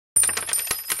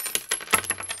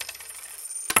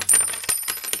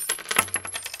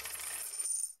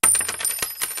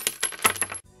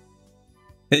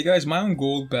Hey guys, my own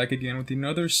gold back again with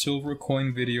another silver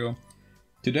coin video.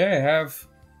 Today I have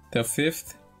the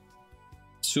 5th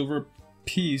silver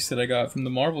piece that I got from the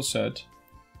Marvel set.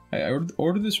 I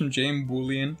ordered this from JM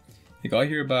Bullion. It got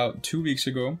here about 2 weeks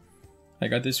ago. I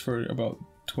got this for about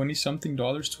 20 something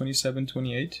dollars, 27,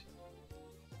 28.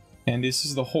 And this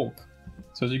is the Hulk.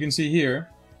 So as you can see here,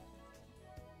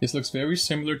 this looks very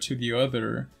similar to the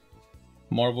other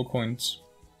Marvel coins.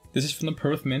 This is from the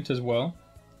Perth Mint as well.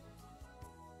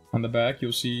 On the back,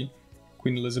 you'll see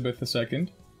Queen Elizabeth II.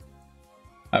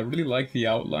 I really like the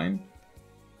outline.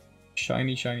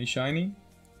 Shiny, shiny, shiny.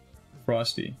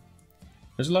 Frosty.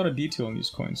 There's a lot of detail in these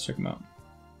coins. Check them out.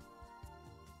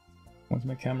 Once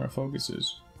my camera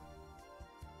focuses.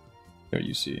 There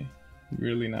you see.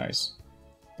 Really nice.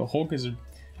 The Hulk is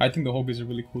I think the Hulk is a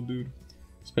really cool dude.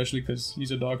 Especially because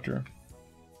he's a doctor.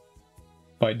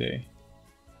 By day.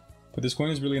 But this coin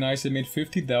is really nice. They made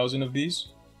 50,000 of these.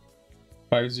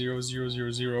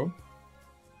 50000.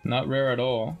 Not rare at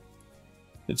all.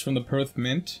 It's from the Perth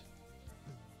Mint.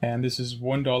 And this is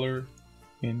 $1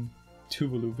 in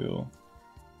Tuvalu.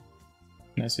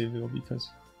 And I say Ville because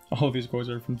all of these coins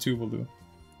are from Tuvalu.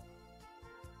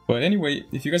 But anyway,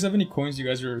 if you guys have any coins you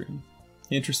guys are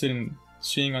interested in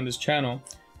seeing on this channel,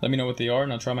 let me know what they are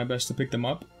and I'll try my best to pick them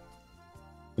up.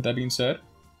 With that being said,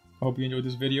 I hope you enjoyed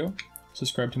this video.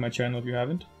 Subscribe to my channel if you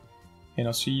haven't. And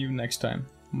I'll see you next time.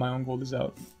 My own gold is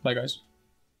out. Bye guys.